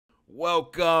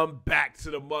Welcome back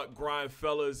to the Mutt Grind,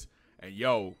 fellas. And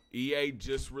yo, EA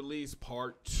just released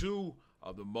part 2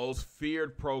 of the most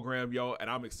feared program, yo, and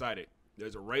I'm excited.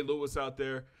 There's a Ray Lewis out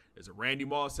there. There's a Randy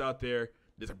Moss out there.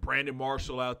 There's a Brandon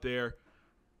Marshall out there.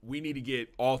 We need to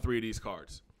get all 3 of these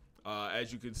cards.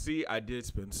 As you can see, I did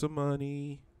spend some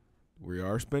money. We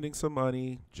are spending some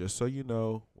money, just so you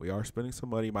know. We are spending some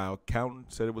money. My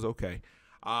accountant said it was okay.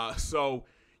 So,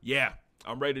 yeah,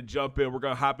 I'm ready to jump in. We're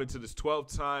going to hop into this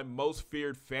 12-time most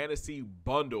feared fantasy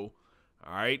bundle.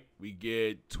 All right, we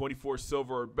get 24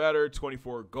 silver or better,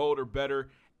 24 gold or better,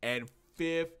 and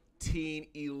 15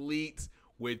 elites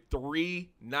with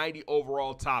 390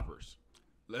 overall toppers.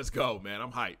 Let's go, man.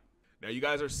 I'm hyped. Now, you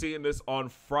guys are seeing this on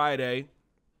Friday.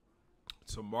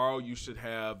 Tomorrow, you should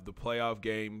have the playoff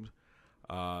game,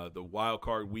 the wild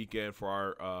card weekend for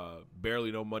our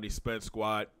barely no money spent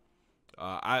squad.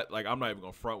 I'm not even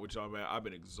gonna front with y'all, man. I've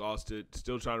been exhausted,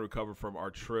 still trying to recover from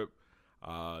our trip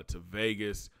to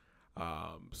Vegas.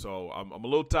 So I'm a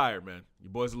little tired, man.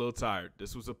 Your boy's a little tired.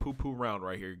 This was a poo-poo round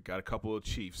right here. Got a couple of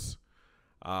Chiefs.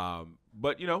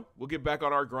 But, you know, we'll get back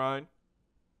on our grind.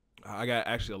 I got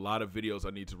actually a lot of videos I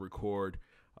need to record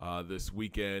this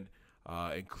weekend,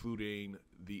 including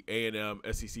the A&M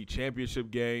SEC championship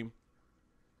game.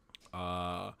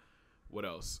 What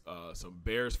else? Some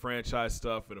Bears franchise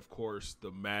stuff, and of course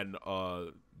the Madden,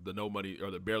 the no money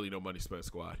or the barely no money spent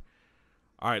squad.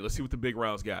 All right, let's see what the big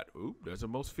rounds got. Ooh, there's the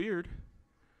most feared.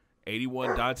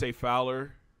 81 Dante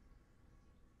Fowler.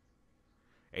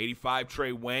 85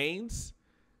 Trey Waynes.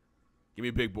 Give me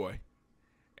a big boy.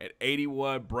 At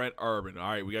 81 Brent Urban. All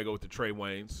right, we gotta go with the Trey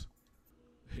Waynes.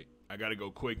 I gotta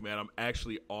go quick, man. I'm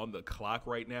actually on the clock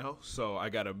right now, so I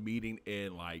got a meeting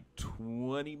in like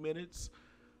 20 minutes.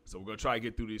 So we're gonna try to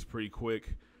get through these pretty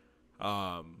quick.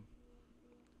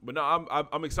 But no,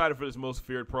 I'm excited for this most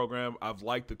feared program. I've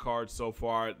liked the cards so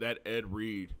far. That Ed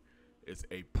Reed is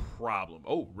a problem.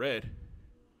 Oh, red.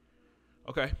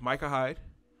 Okay, Micah Hyde.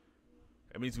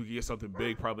 That means we can get something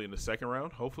big probably in the second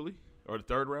round, hopefully, or the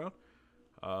third round.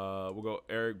 We'll go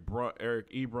Eric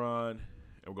Ebron,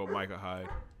 and we'll go Micah Hyde.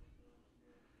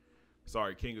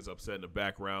 Sorry, King is upset in the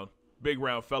background. Big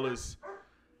round, fellas.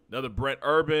 Another Brent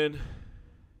Urban.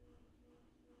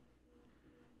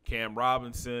 Cam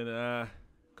Robinson.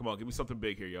 Come on, give me something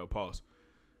big here, yo. Pause.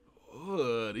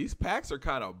 Ugh, these packs are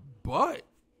kind of butt.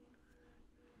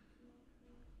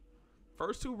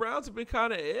 First 2 rounds have been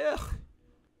kind of ugh.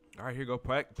 All right, here go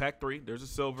pack 3. There's a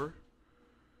silver.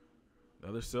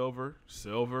 Another silver.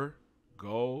 Silver.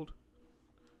 Gold.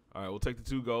 All right, we'll take the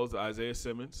 2 golds. Isaiah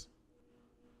Simmons.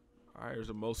 All right, there's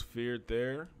the most feared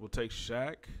there. We'll take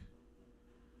Shaq.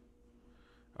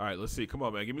 All right, let's see. Come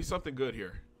on, man. Give me something good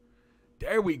here.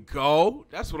 There we go.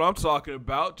 That's what I'm talking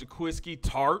about. Jaquiski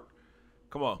Tart.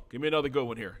 Come on. Give me another good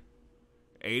one here.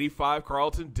 85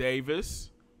 Carlton Davis.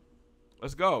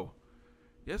 Let's go.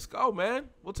 Let's go, man.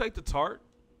 We'll take the Tart.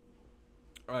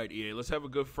 All right, EA. Let's have a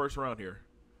good first round here.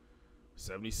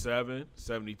 77,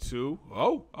 72.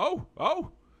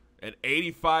 Oh. And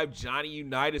 85 Johnny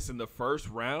Unitas in the first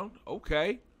round.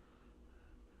 Okay.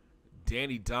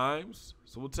 Danny Dimes.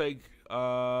 So we'll take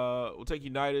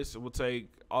Unitas and we'll take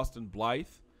Austin Blythe.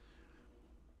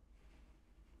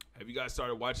 Have you guys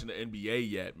started watching the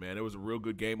NBA yet, man? It was a real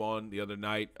good game on the other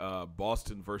night.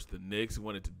 Boston versus the Knicks.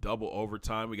 Went into double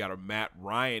overtime. We got a Matt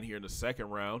Ryan here in the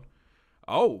second round.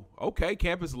 Oh, okay.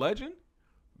 Campus legend.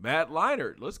 Matt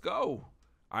Leinart. Let's go.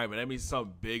 All right, man. That means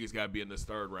something big has got to be in this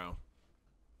third round.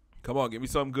 Come on. Give me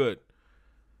something good.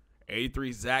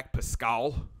 83 Zach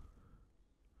Pascal.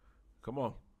 Come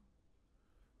on.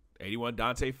 81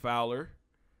 Dante Fowler.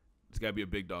 It's got to be a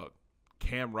big dog.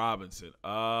 Cam Robinson.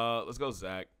 Let's go,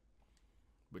 Zach.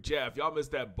 But, yeah, if y'all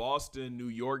missed that Boston-New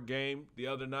York game the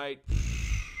other night,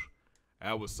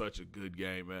 that was such a good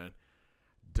game, man.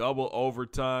 Double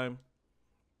overtime.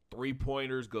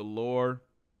 3-pointers galore.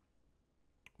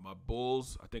 My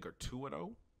Bulls, I think, are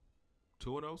 2-0.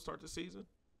 2-0 start the season.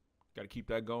 Got to keep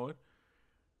that going.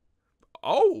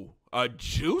 Oh, a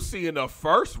juicy in the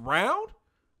first round?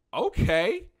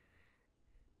 Okay.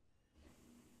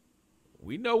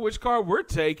 We know which card we're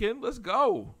taking. Let's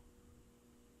go.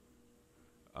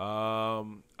 I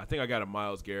think I got a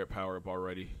Myles Garrett power-up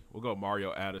already. We'll go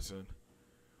Mario Addison.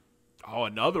 Oh,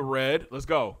 another red. Let's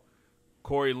go.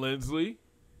 Corey Linsley.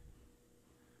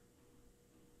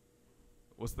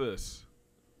 What's this?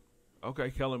 Okay,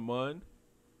 Kellen Mond.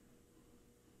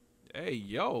 Hey,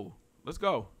 yo. Let's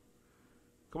go.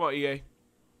 Come on, EA.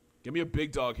 Give me a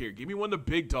big dog here. Give me one of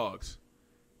the big dogs.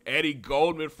 Eddie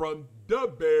Goldman from the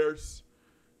Bears.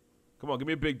 Come on, give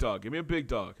me a big dog. Give me a big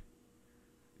dog.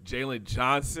 Jalen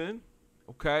Johnson.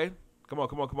 Okay. Come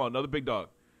on. Another big dog.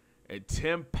 And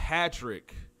Tim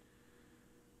Patrick.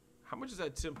 How much is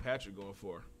that Tim Patrick going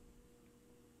for?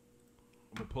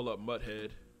 I'm going to pull up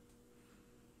Mutthead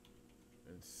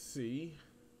and see.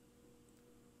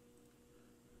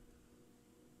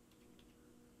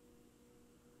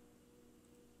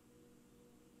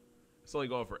 It's only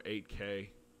going for $8K.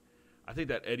 I think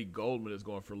that Eddie Goldman is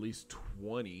going for at least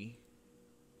 20.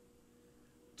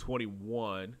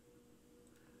 21.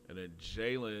 And then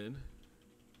Jalen.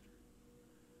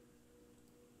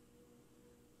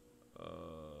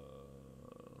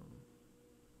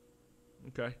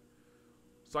 Okay.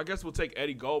 So I guess we'll take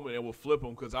Eddie Goldman and we'll flip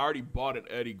him because I already bought an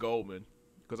Eddie Goldman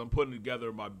because I'm putting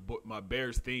together my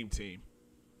Bears theme team.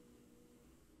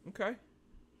 Okay.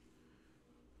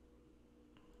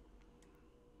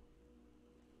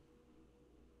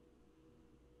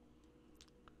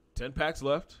 $10 packs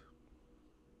left.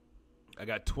 I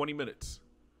got 20 minutes.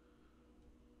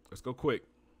 Let's go quick.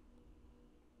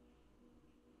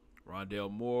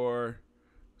 Rondale Moore,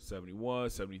 71,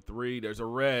 73. There's a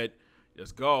red.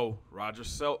 Let's go. Roger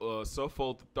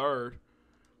Suffolk the third.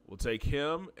 We'll take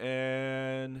him,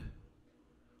 and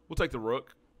we'll take the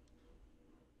rook.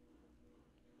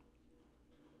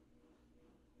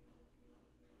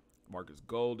 Marcus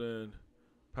Golden,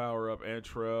 Power Up,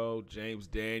 Antrell, James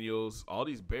Daniels. All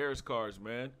these Bears cards,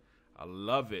 man. I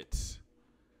love it.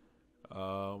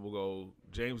 We'll go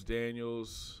James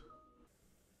Daniels.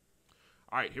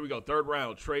 All right, here we go. Third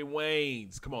round. Trey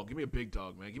Waynes. Come on, give me a big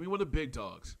dog, man. Give me one of the big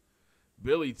dogs.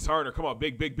 Billy Turner. Come on,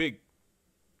 big, big, big.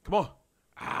 Come on.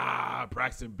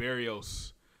 Braxton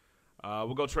Berrios.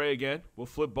 We'll go Trey again. We'll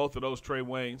flip both of those Trey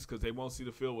Waynes because they won't see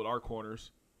the field with our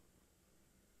corners.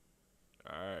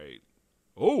 All right.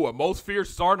 Oh, a most feared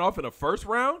starting off in the first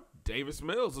round? Davis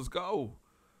Mills. Let's go.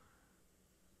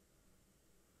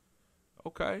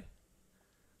 Okay.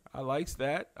 I likes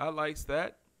that. I likes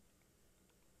that.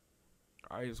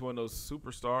 All right, he's one of those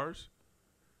superstars.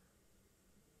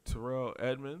 Terrell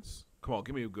Edmonds. Come on,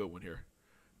 give me a good one here.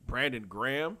 Brandon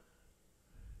Graham.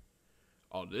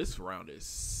 Oh, this round is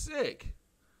sick.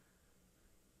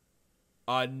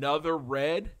 Another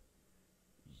red.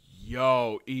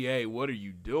 Yo, EA, what are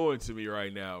you doing to me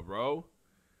right now, bro?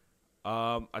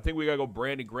 I think we got to go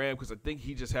Brandon Graham because I think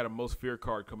he just had a most feared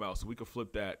card come out, so we can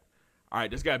flip that. All right,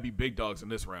 there's got to be big dogs in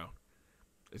this round.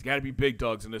 There's got to be big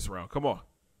dogs in this round. Come on.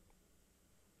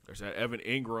 There's that Evan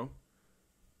Ingram.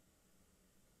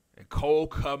 And Cole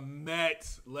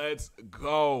Kmet. Let's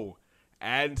go.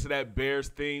 Adding to that Bears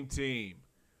theme team.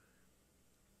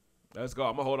 Let's go.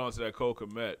 I'm going to hold on to that Cole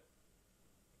Kmet.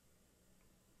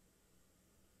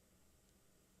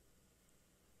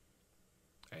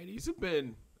 Hey, these have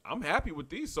been – I'm happy with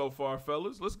these so far,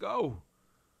 fellas. Let's go.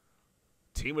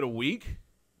 Team of the week,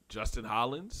 Justin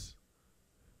Hollins.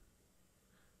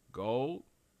 Gold.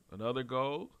 Another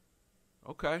gold.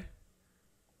 Okay.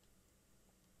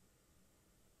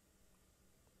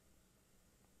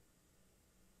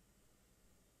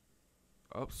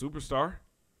 Up, superstar.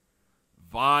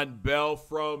 Von Bell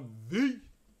from the.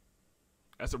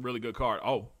 That's a really good card.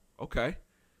 Oh, okay.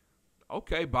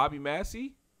 Okay, Bobby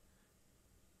Massey.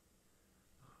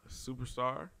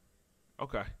 Superstar.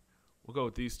 Okay. We'll go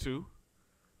with these two.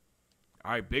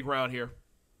 All right, big round here.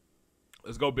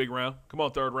 Let's go big round. Come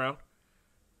on, third round.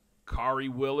 Kari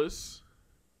Willis.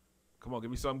 Come on,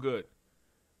 give me something good.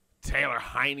 Taylor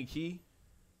Heineke.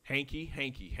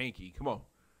 Hanky. Come on.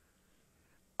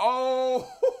 Oh,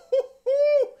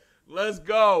 let's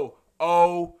go.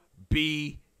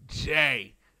 OBJ.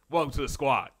 Welcome to the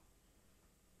squad.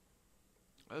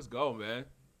 Let's go, man.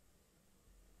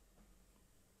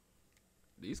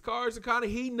 These cards are kind of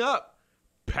heating up.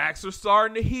 Packs are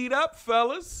starting to heat up,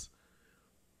 fellas.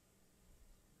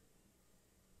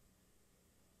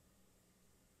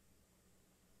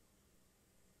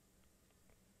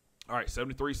 All right,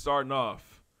 73 starting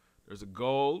off. There's a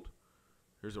gold.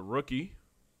 Here's a rookie.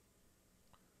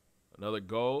 Another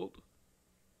gold.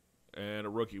 And a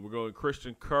rookie. We're going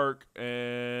Christian Kirk,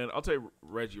 and I'll take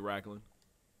Reggie Racklin.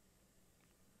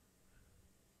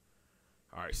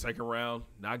 All right, second round.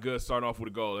 Not good starting off with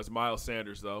a gold. That's Miles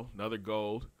Sanders, though. Another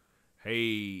gold.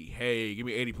 Hey, give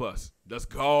me 80 plus. Let's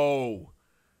go.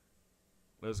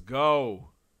 Let's go.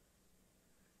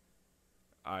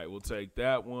 All right, we'll take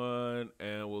that one,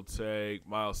 and we'll take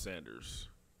Miles Sanders.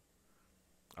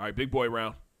 All right, big boy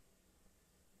round.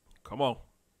 Come on.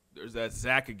 There's that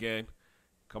Zach again.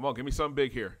 Come on, give me something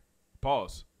big here.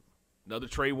 Pause. Another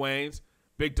Trey Waynes.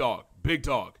 Big dog.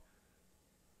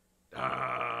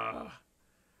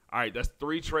 All right, that's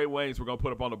 3 Trey Waynes we're going to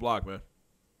put up on the block, man.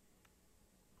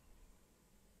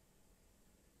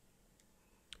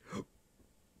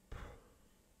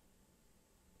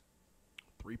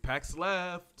 3 packs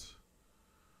left.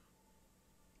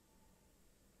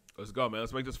 Let's go, man.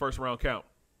 Let's make this first round count.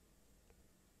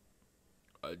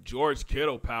 George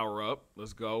Kittle power up.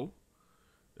 Let's go.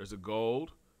 There's a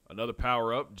gold. Another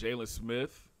power up. Jalen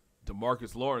Smith.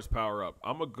 DeMarcus Lawrence power up.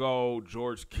 I'm going to go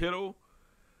George Kittle.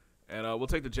 And we'll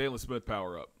take the Jalen Smith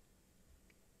power up.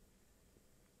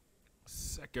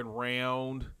 Second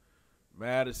round.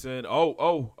 Madison.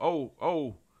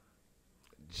 Oh.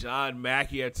 John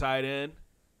Mackey at tight end.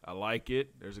 I like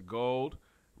it. There's a gold.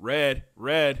 Red.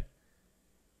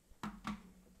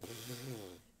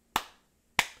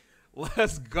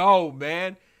 Let's go,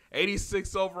 man.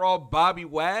 86 overall, Bobby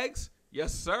Wags.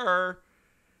 Yes, sir.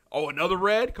 Oh, another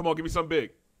red? Come on, give me something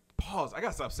big. Pause. I got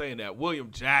to stop saying that.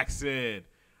 William Jackson.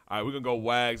 All right, we're going to go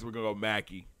Wags. We're going to go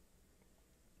Mackey.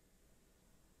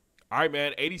 All right,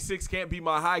 man. 86 can't be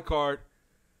my high card.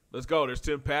 Let's go. There's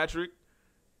Tim Patrick.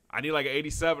 I need like an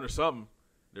 87 or something.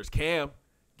 There's Cam.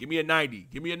 Give me a 90.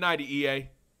 Give me a 90, EA.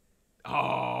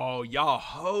 Oh, y'all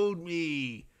hold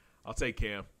me. I'll take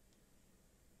Cam.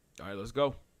 All right, let's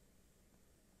go.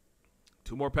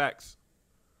 2 more packs.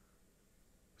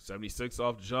 76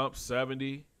 off jump,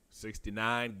 70,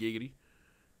 69, giggity,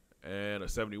 and a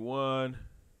 71,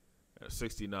 and a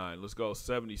 69. Let's go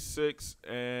 76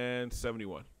 and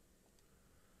 71.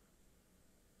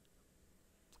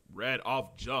 Red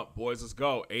off jump, boys. Let's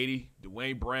go. 80,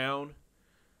 Dwayne Brown,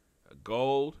 a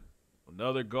gold,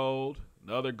 another gold,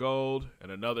 another gold,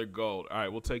 and another gold. All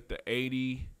right, we'll take the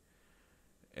 80,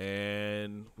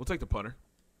 and we'll take the punter.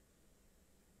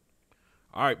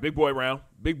 All right, big boy round.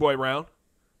 Big boy round.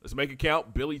 Let's make it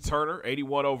count. Billy Turner,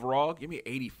 81 overall. Give me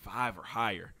 85 or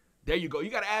higher. There you go. You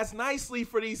got to ask nicely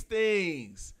for these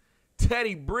things.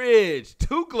 Teddy Bridge,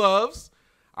 2 gloves.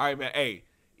 All right, man. Hey,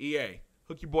 EA,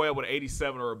 hook your boy up with an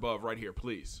 87 or above right here,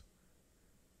 please.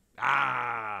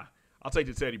 I'll take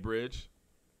the Teddy Bridge.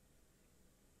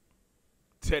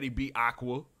 Teddy B.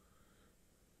 Aqua.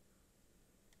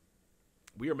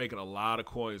 We are making a lot of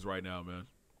coins right now, man.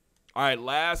 All right,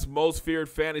 last most feared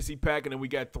fantasy pack, and then we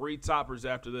got 3 toppers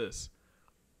after this.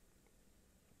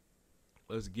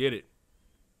 Let's get it.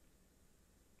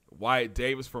 Wyatt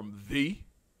Davis from the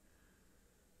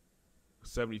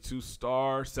 72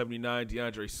 star, 79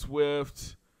 DeAndre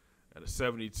Swift, and a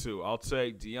 72. I'll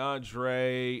take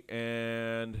DeAndre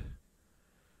and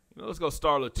let's go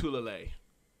Star Latulele.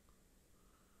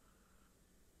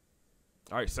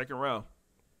 All right, second round.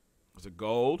 There's a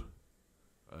gold,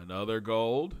 another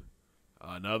gold.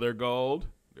 Another gold.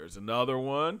 There's another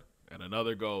one and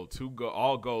another gold.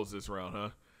 All golds this round, huh?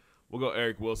 We'll go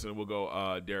Eric Wilson. We'll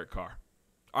go Derek Carr.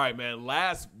 All right, man.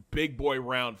 Last big boy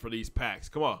round for these packs.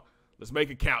 Come on. Let's make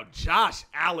it count. Josh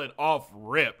Allen off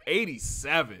rip.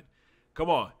 87. Come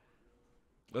on.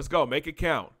 Let's go. Make it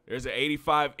count. There's an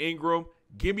 85 Ingram.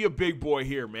 Give me a big boy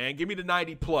here, man. Give me the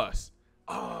 90 plus.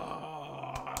 Oh.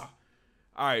 All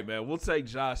right, man. We'll take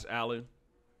Josh Allen.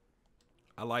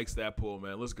 I like that pull,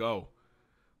 man. Let's go.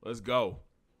 Let's go.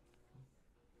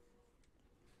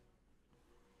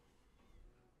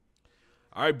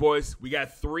 All right, boys. We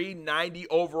got 390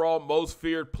 overall most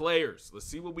feared players. Let's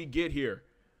see what we get here.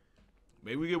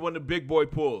 Maybe we get one of the big boy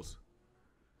pulls.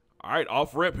 All right,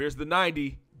 off rip. Here's the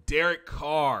 90. Derek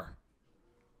Carr.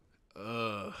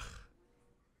 Ugh.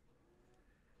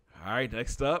 All right,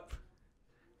 next up.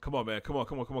 Come on, man. Come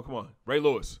on. Ray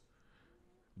Lewis.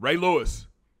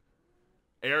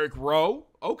 Eric Rowe.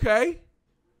 Okay.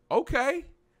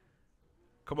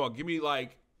 Come on, give me I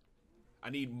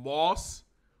need Moss,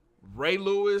 Ray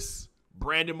Lewis,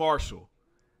 Brandon Marshall.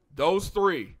 Those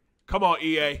 3. Come on,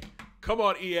 EA.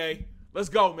 Let's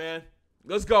go, man.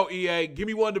 Let's go, EA. Give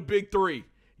me one of the big 3.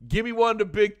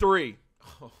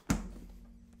 Oh.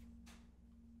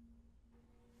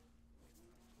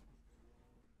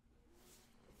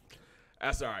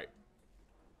 That's all right.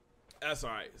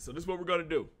 So this is what we're going to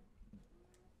do.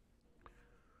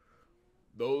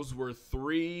 Those were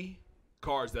 3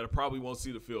 cards that I probably won't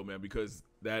see the field, man, because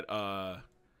that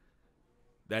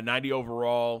 90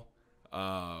 overall,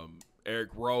 Eric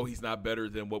Rowe, he's not better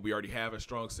than what we already have at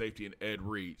strong safety and Ed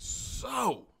Reed.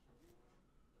 So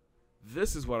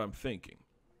this is what I'm thinking.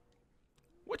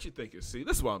 What you thinking, C?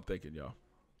 This is what I'm thinking, y'all.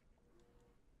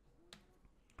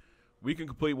 We can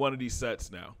complete one of these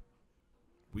sets now.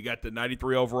 We got the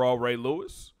 93 overall Ray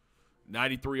Lewis,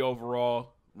 93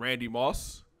 overall Randy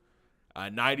Moss,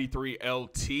 93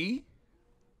 LT,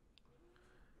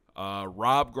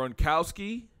 Rob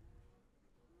Gronkowski,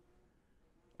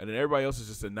 and then everybody else is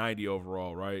just a 90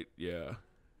 overall, right? Yeah.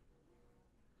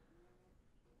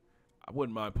 I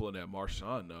wouldn't mind pulling that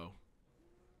Marshawn, though.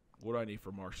 What do I need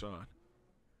for Marshawn?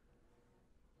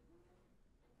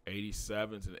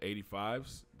 87s and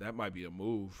 85s. That might be a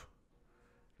move.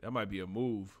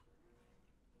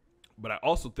 But I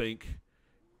also think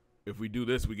if we do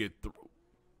this, we get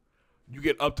you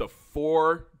get up to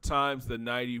 4 times the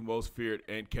 90 most feared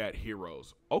NCAT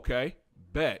heroes. Okay,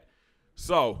 bet.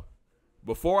 So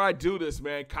before I do this,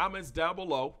 man, comments down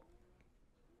below.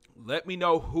 Let me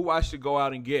know who I should go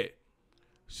out and get.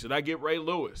 Should I get Ray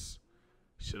Lewis?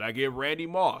 Should I get Randy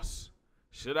Moss?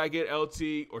 Should I get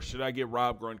LT or should I get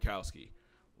Rob Gronkowski?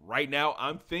 Right now,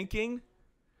 I'm thinking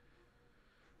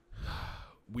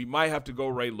we might have to go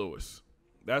Ray Lewis.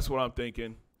 That's what I'm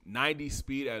thinking. 90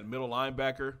 speed at middle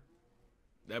linebacker.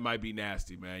 That might be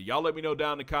nasty, man. Y'all let me know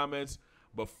down in the comments.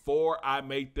 Before I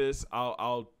make this,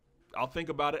 I'll think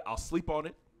about it. I'll sleep on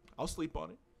it.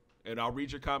 And I'll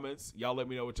read your comments. Y'all let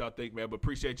me know what y'all think, man. But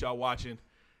appreciate y'all watching.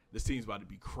 This team's about to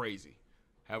be crazy.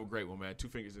 Have a great one, man. 2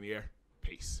 fingers in the air.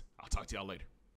 Peace. I'll talk to y'all later.